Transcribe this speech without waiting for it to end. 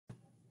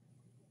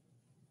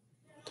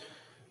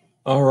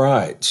All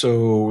right,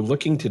 so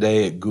looking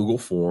today at Google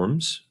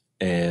Forms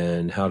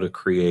and how to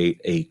create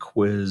a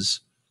quiz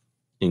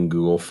in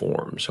Google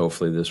Forms.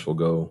 Hopefully, this will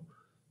go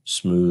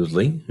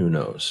smoothly. Who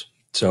knows?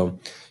 So,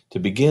 to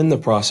begin the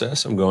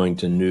process, I'm going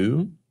to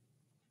New,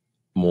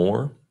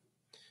 More,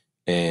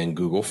 and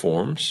Google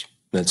Forms.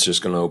 That's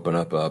just going to open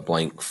up a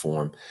blank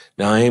form.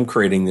 Now, I am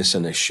creating this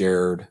in a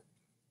shared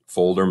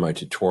folder, my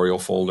tutorial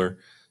folder.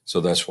 So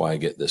that's why I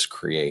get this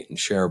create and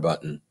share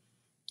button.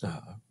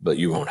 But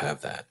you won't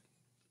have that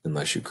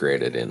unless you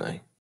create it in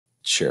a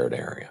shared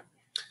area.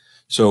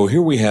 So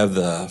here we have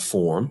the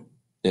form.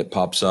 It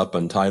pops up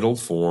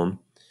untitled form,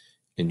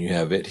 and you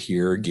have it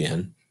here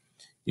again.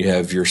 You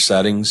have your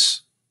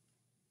settings,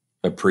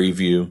 a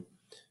preview,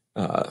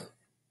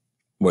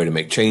 way to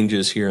make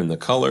changes here in the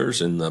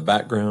colors in the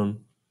background,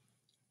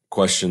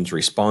 questions,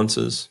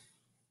 responses,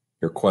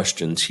 your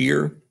questions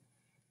here.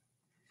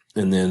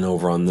 And then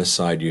over on this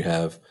side, you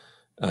have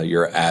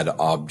your add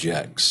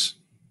objects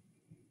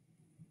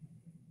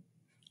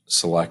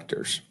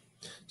selectors.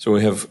 So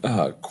we have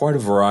quite a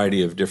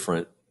variety of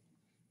different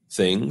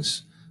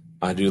things.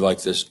 I do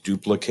like this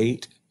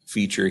duplicate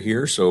feature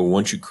here. So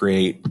once you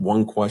create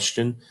one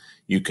question,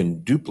 you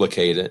can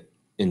duplicate it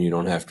and you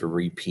don't have to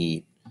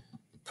repeat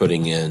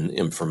putting in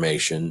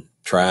information,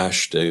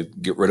 trash to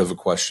get rid of a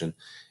question.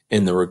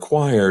 And the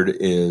required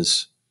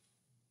is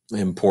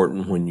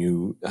important when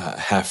you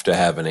have to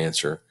have an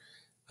answer,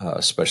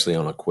 especially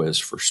on a quiz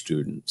for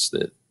students.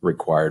 That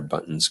required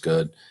button's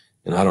good.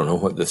 And I don't know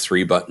what the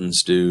three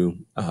buttons do.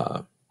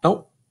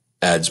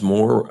 Adds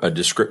more, a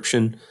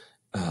description,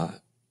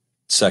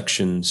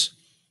 sections,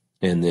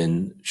 and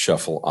then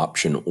shuffle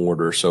option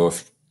order. So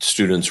if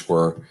students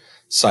were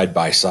side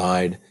by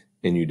side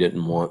and you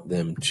didn't want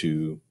them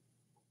to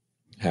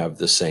have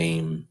the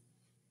same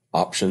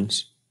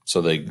options,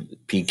 so they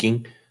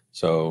Peking.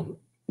 So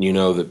you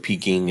know that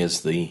Peking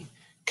is the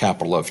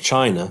capital of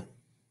China.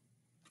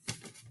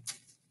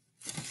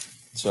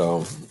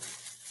 So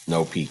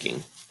no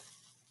Peking.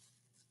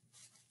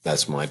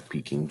 That's my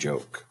Peking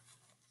joke.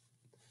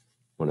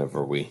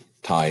 Whenever we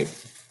type,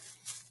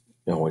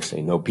 I always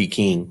say no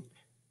Peking,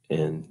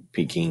 and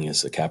Peking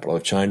is the capital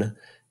of China.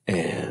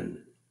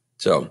 And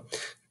so,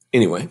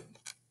 anyway,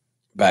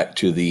 back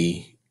to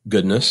the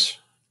goodness.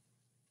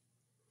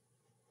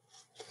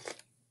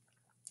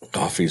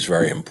 Coffee is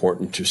very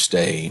important to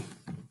stay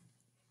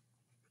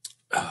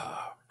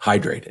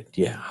hydrated.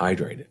 Yeah,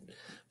 hydrated.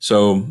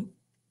 So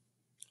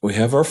we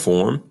have our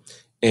form,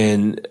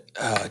 and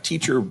a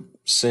teacher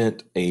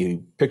sent a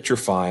picture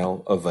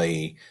file of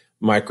a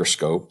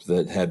microscope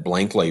that had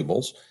blank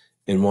labels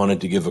and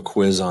wanted to give a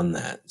quiz on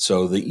that.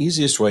 So the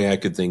easiest way I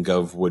could think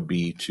of would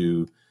be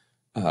to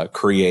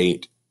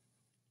create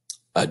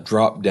a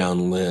drop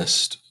down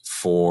list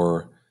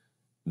for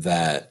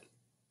that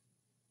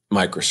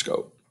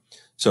microscope.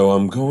 So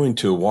I'm going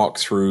to walk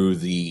through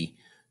the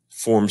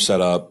form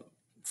setup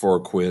for a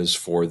quiz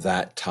for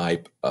that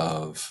type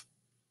of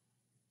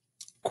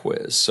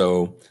quiz.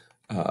 So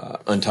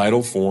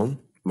untitled form,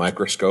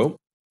 microscope.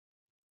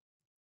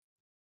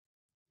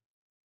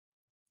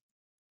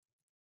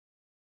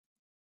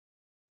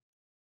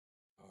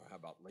 How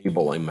about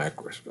labeling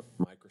microscope?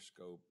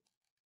 Microscope,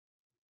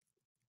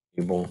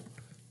 label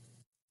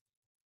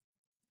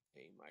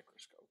a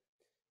microscope.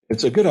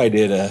 It's a good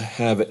idea to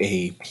have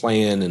a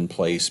plan in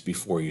place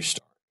before you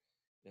start.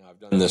 Now,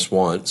 I've done this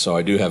once, so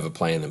I do have a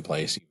plan in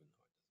place.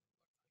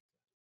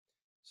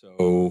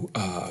 So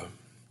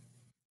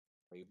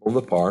label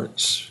the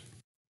parts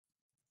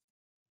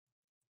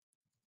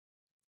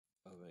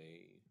of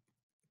a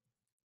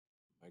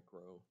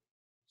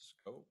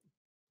microscope.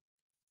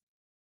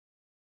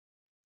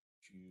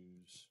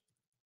 Choose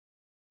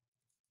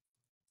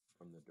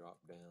from the drop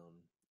down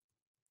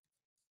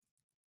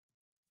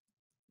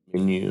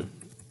menu,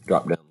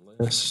 drop down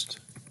list.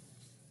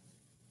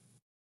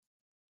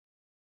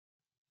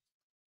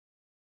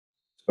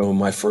 So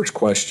my first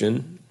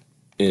question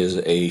is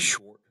a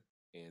short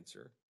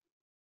answer,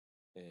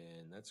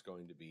 and that's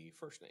going to be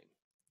first name.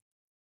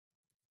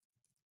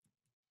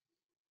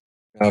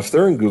 Now, if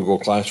they're in Google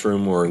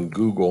Classroom or in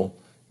Google,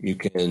 you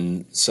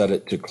can set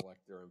it to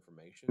collect their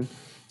information.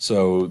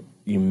 So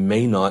you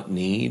may not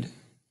need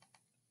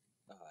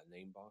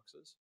name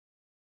boxes.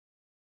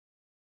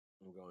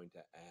 I'm going to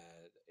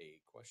add a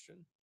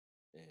question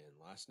and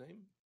last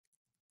name.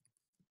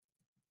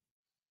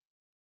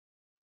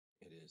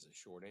 It is a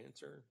short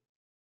answer,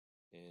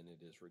 and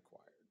it is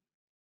required.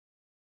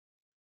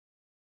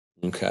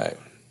 Okay.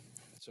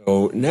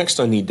 So next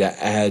I need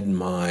to add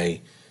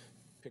my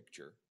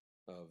picture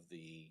of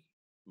the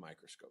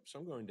microscope. So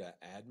I'm going to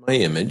add my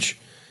image.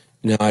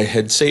 Now I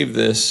had saved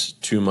this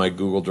to my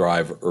Google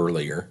Drive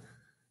earlier.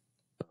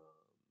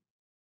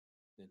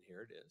 And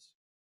here it is,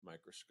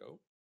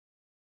 microscope,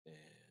 and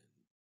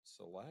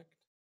select.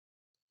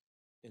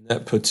 And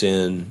that puts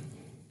in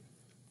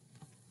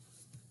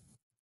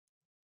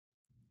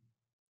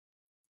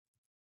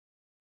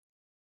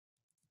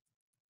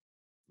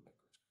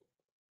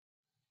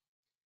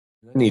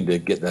I need to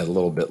get that a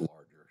little bit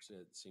larger. So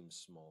it seems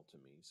small to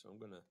me. So I'm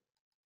going to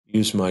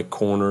Use my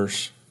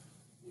corners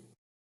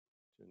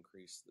to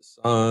increase the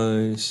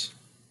size.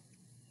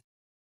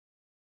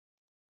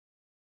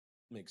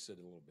 Makes it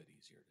a little bit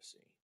easier to see.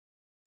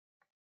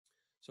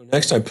 So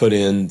next I put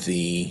in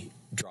the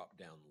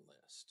drop-down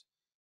list.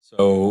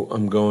 So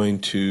I'm going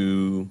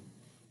to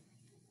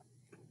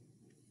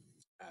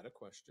add a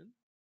question.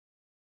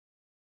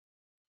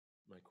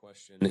 My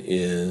question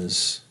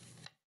is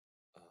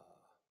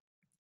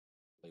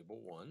label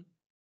 1.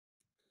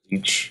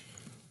 Each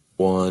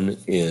one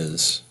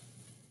is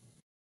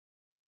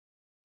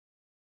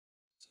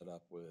set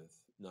up with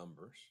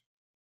numbers,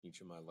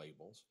 each of my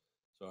labels.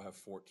 So I have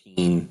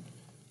 14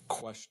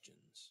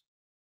 questions.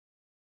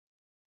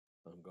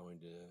 I'm going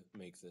to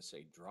make this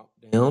a drop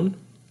down.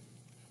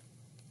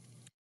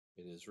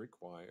 It is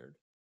required,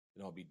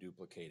 and I'll be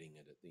duplicating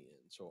it at the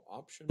end. So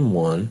option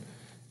 1,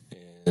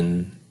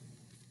 and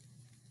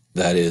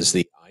that is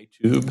the eye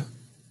tube.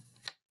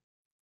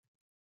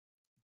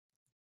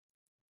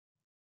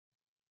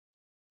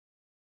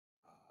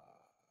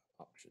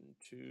 Option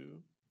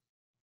 2,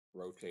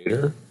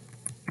 rotator.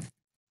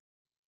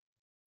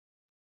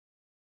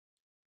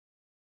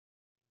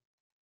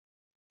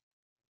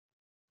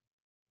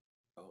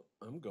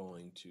 I'm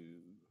going to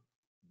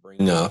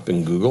bring up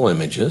in Google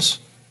Images,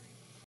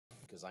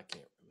 because I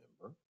can't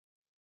remember,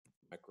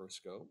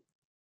 microscope.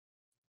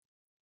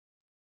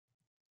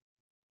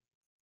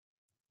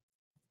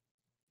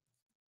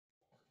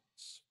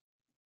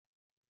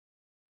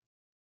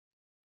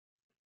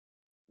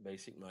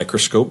 Basic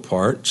microscope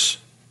parts,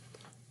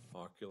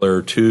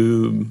 ocular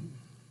tube.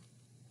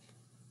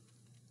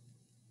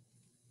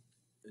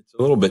 It's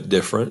a little bit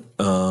different.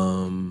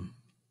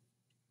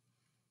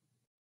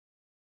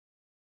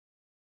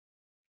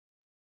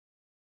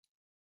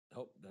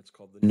 That's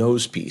called the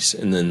nose piece,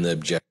 and then the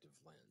objective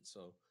lens.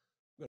 So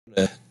I'm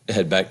going to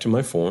head back to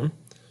my form.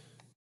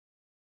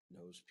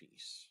 Nose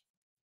piece.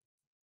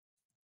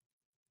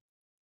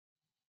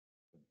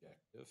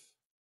 Objective.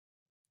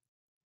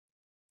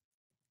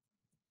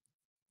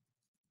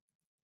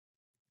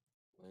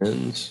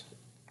 Lens.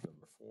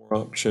 Number 4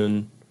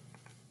 option.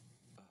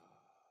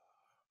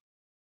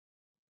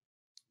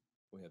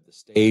 We have the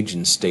stage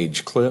and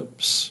stage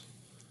clips,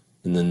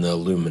 and then the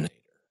illuminator.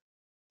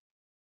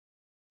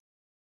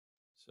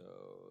 So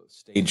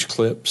stage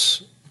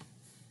clips.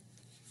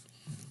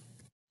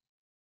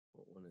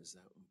 What one is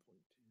that one?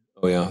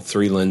 Oh yeah,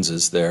 3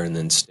 lenses there, and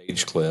then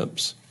stage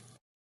clips.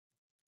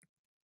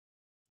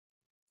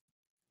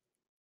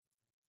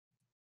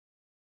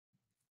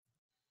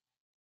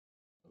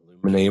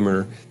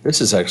 Illuminator.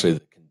 This is actually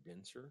the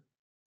condenser.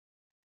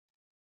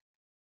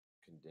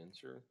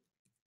 Condenser.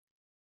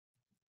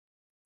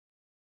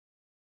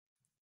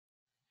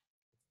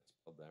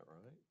 Spelled that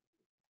right.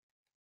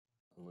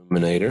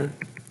 Illuminator.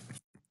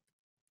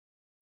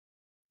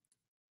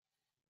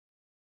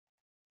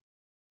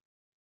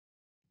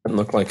 Doesn't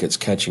look like it's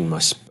catching my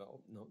spell.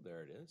 No,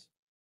 there it is.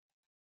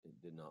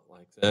 It did not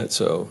like that,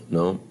 so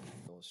no.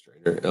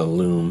 Illustrator,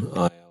 Illum,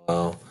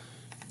 ILL,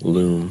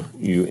 Loom,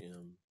 UMIN.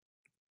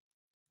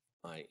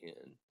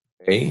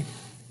 A.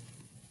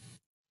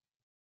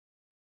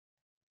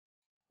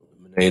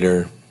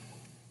 Illuminator.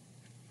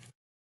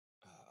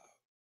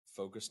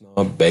 Focus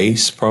knob,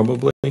 base,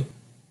 probably. Yep.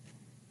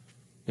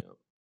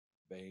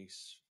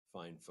 Base,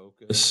 fine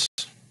focus.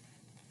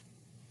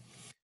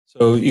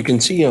 So you can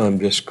see I'm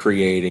just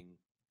creating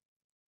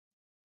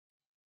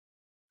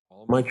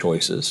all of my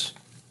choices.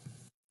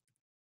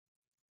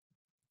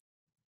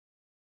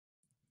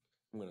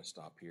 I'm going to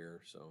stop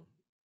here,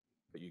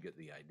 but you get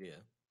the idea.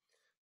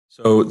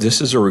 So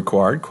this is a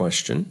required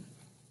question.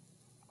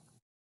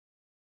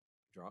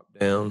 Drop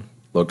down,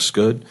 looks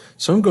good.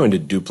 So I'm going to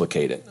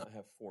duplicate it. I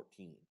have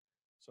 14.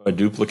 So I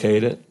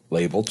duplicate it,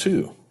 label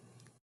 2.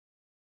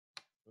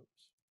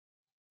 Oops,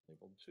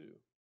 label 2.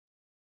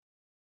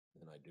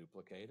 Then I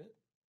duplicate it,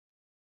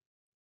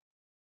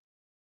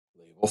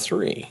 label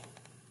 3.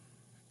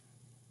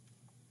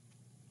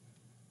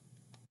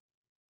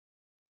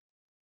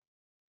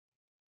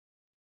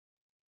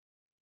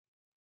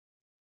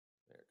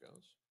 There it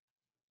goes.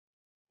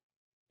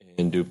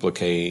 And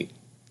duplicate.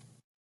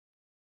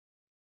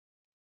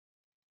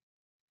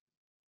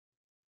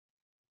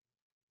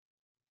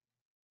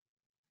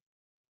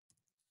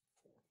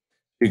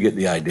 You get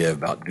the idea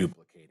about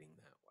duplicating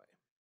that way.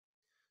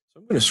 So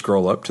I'm going to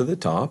scroll up to the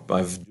top.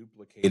 I've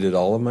duplicated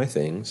all of my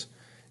things,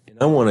 and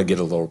I want to get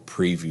a little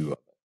preview of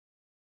it.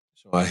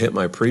 So I hit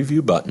my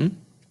preview button,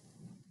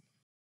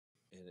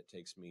 and it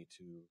takes me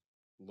to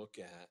look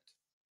at,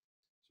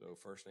 so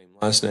first name,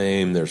 last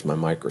name, there's my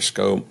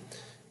microscope,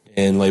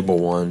 and label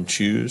 1,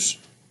 choose,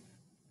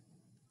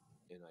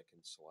 and I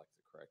can select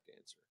the correct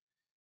answer.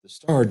 The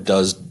star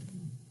does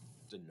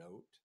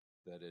denote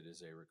that it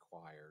is a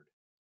required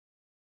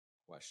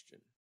question.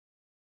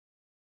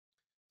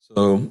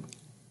 So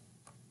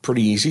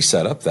pretty easy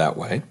setup that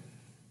way.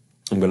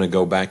 I'm going to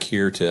go back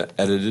here to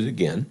edit it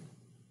again.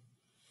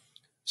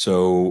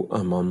 So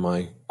I'm on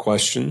my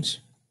questions,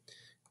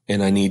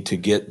 and I need to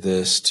get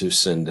this to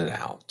send it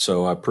out.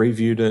 So I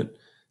previewed it,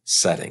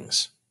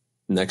 settings.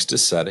 Next to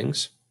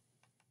settings,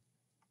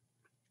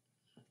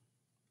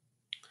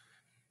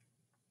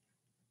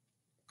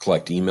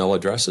 collect email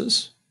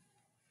addresses,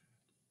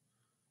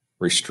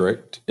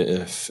 restrict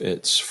if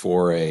it's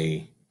for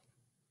a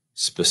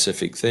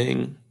specific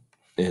thing,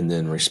 and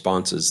then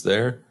responses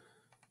there,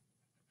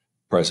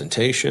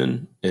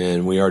 presentation,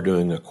 and we are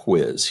doing a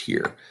quiz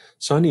here.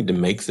 So I need to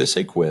make this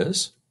a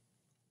quiz,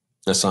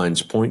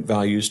 assigns point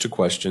values to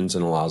questions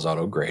and allows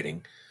auto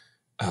grading.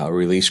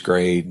 Release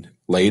grade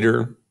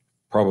later,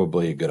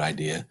 probably a good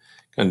idea.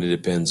 Kind of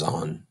depends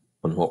on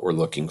what we're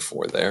looking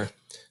for there.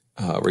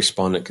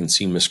 Respondent can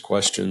see missed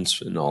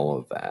questions and all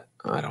of that.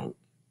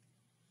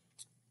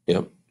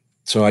 Yep.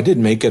 So I did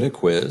make it a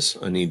quiz.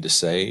 I need to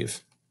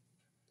save.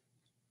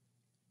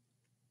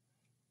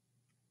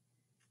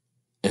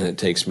 And it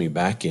takes me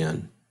back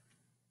in.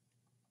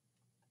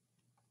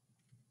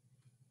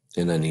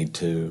 And I need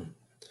to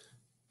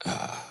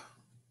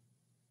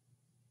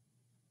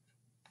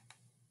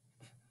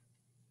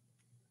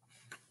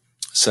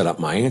set up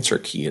my answer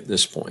key at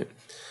this point.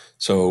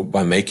 So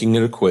by making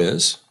it a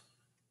quiz,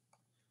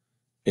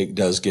 it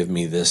does give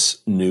me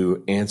this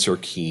new answer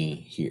key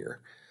here.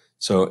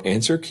 So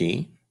answer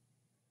key,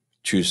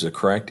 choose the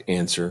correct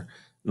answer,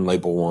 and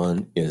label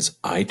 1 is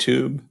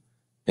iTube,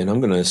 and I'm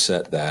going to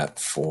set that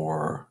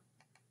for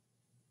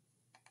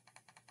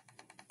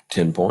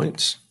 10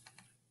 points.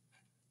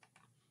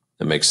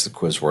 That makes the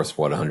quiz worth,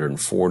 what,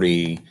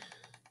 140?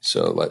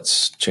 So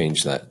let's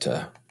change that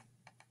to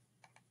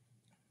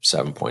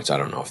 7 points. I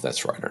don't know if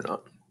that's right or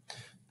not.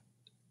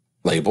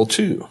 Label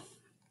 2.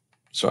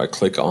 So I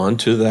click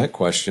onto that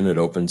question. It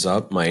opens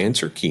up my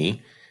answer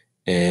key,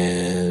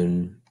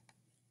 and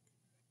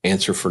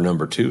answer for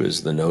number 2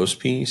 is the nose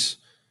piece,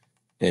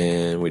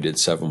 and we did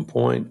 7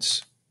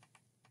 points.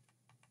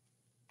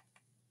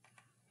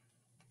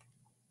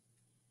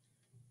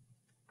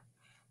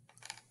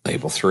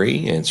 Label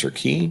 3, answer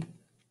key,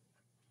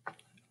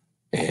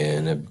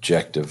 and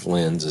objective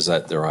lens. Is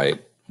that the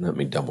right? Let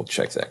me double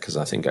check that because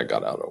I think I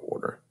got out of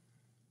order.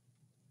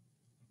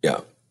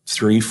 Yeah,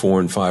 3,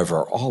 4, and 5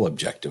 are all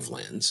objective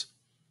lens.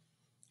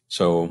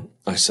 So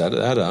I set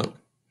that up,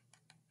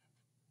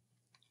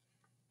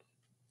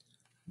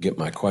 get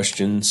my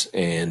questions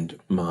and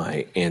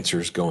my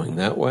answers going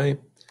that way.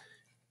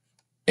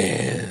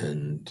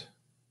 And,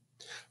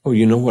 oh,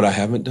 you know what I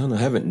haven't done? I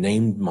haven't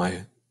named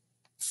my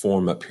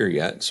form up here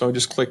yet. So I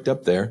just clicked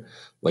up there,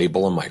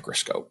 label a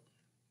microscope.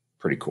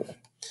 Pretty cool.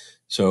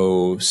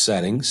 So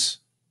settings,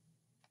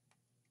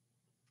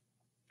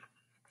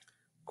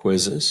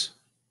 quizzes.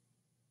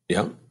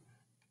 Yep.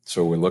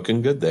 So we're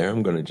looking good there.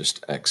 I'm going to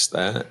just X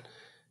that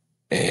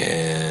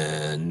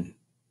and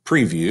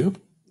preview.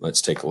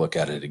 Let's take a look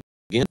at it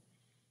again.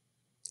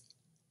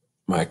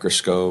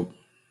 Microscope.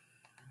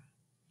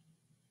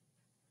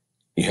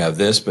 You have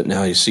this, but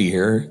now you see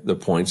here the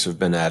points have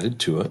been added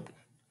to it.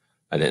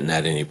 I didn't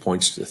add any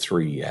points to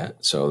 3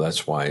 yet, so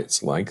that's why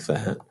it's like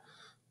that.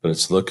 But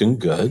it's looking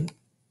good.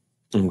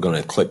 I'm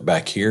going to click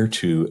back here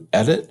to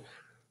edit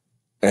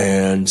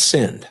and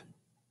send.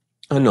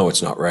 I know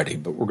it's not ready,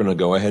 but we're going to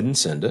go ahead and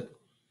send it.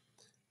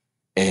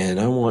 And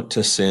I want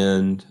to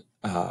send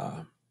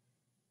as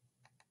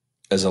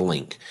a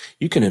link.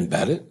 You can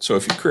embed it. So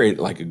if you create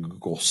like a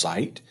Google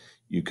site,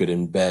 you could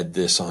embed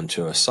this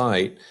onto a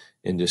site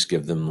and just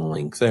give them the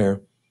link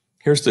there.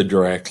 Here's the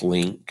direct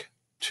link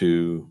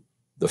to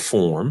the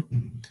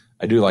form.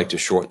 I do like to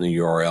shorten the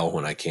URL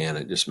when I can.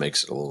 It just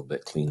makes it a little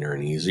bit cleaner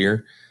and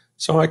easier.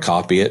 So I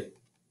copy it.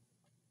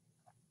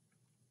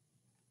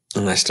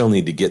 And I still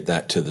need to get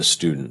that to the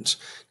students.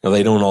 Now,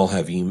 they don't all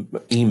have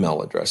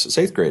email addresses.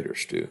 8th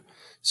graders do.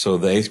 So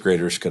the 8th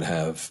graders could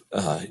have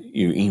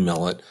you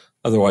email it.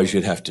 Otherwise,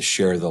 you'd have to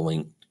share the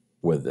link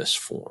with this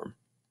form.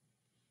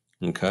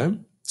 Okay,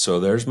 so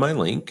there's my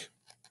link.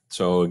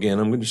 So again,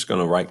 I'm just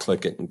going to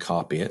right-click it and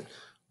copy it.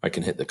 I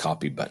can hit the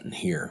copy button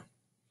here.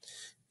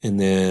 And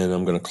then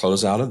I'm going to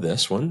close out of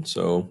this one.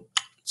 So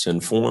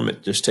send form.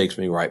 It just takes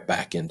me right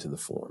back into the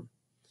form.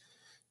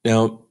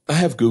 Now, I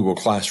have Google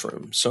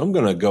Classroom, so I'm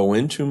going to go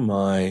into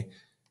my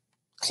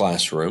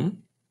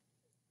classroom.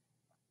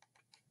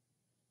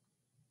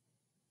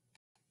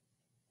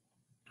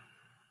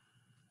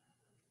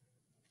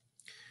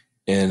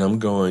 And I'm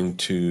going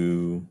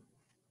to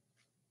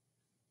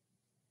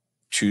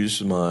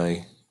choose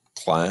my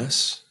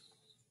class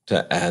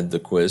to add the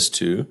quiz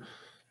to.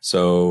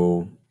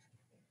 So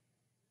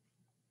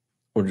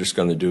we're just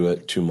going to do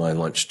it to my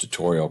lunch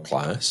tutorial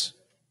class.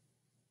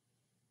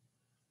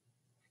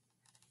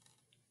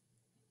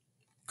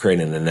 Create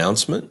an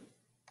announcement.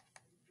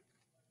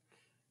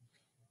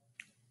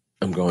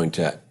 I'm going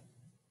to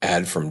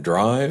add from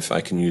Drive.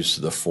 I can use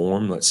the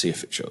form. Let's see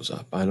if it shows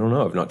up. I don't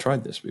know. I've not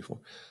tried this before.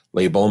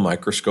 Label a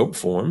microscope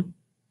form.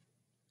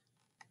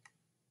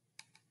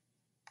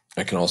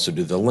 I can also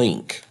do the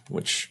link,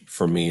 which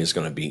for me is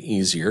going to be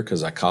easier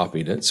because I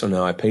copied it. So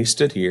now I paste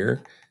it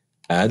here,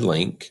 add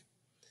link,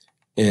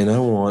 and I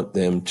want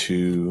them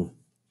to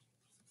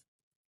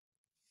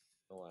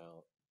fill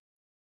out,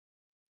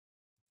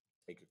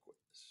 take a quiz,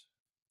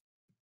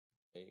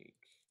 take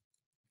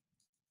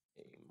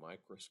a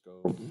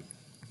microscope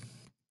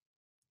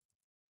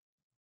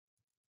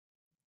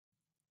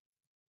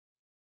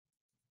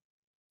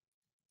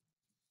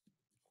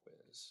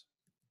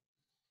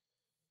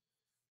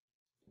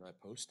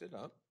I post it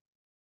up.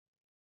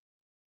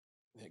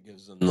 It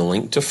gives them the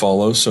link to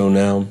follow. So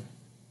now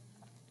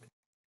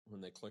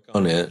when they click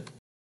on it,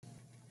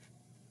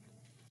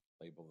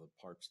 label the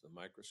parts of the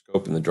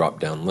microscope in the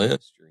drop-down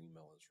list. Your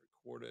email is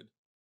recorded.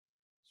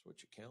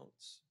 Switch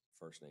accounts.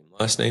 First name,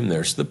 last name.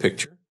 There's the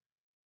picture.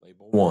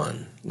 Label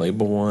 1.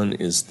 Label 1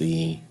 is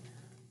the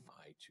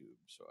eye tube.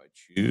 So I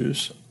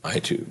choose eye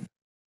tube.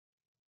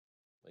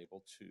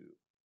 Label 2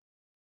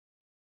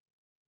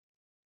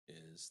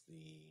 is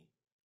the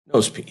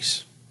nose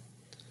piece.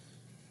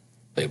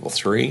 Label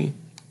 3,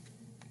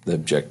 the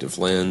objective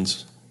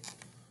lens.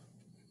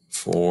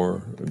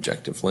 4,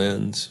 objective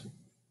lens.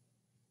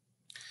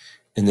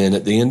 And then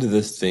at the end of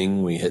this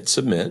thing, we hit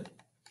submit.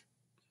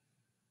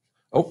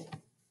 Oh.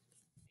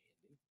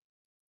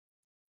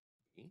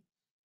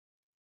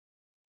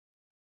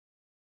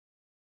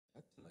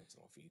 That's a nice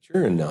little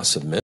feature. And now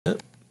submit. And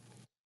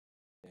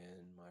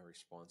my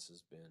response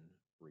has been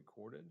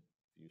recorded.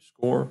 View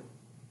score.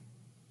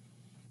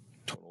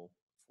 Total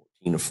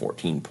 14 of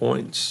 14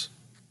 points.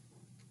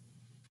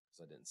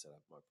 Because I didn't set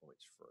up my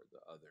points for the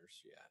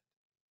others yet.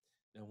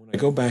 Now when I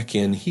go back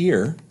in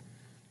here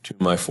to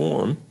my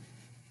form,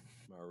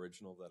 my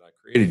original that I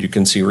created, you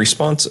can see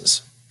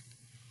responses.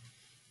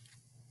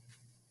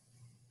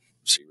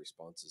 See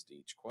responses to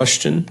each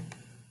question,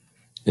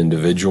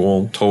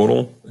 individual,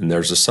 total, and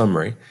there's a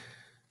summary.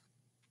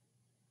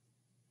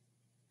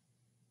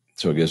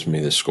 So it gives me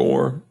the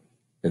score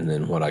and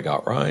then what I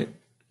got right.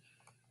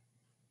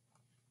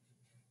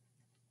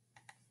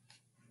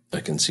 I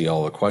can see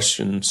all the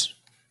questions.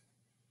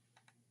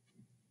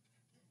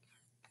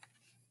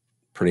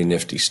 Pretty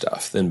nifty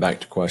stuff. Then back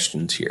to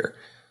questions here.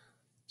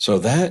 So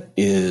that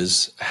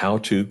is how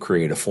to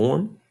create a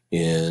form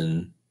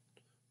in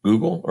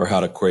Google, or how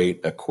to create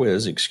a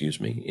quiz,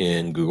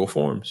 in Google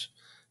Forms.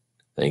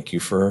 Thank you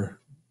for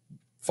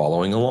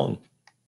following along.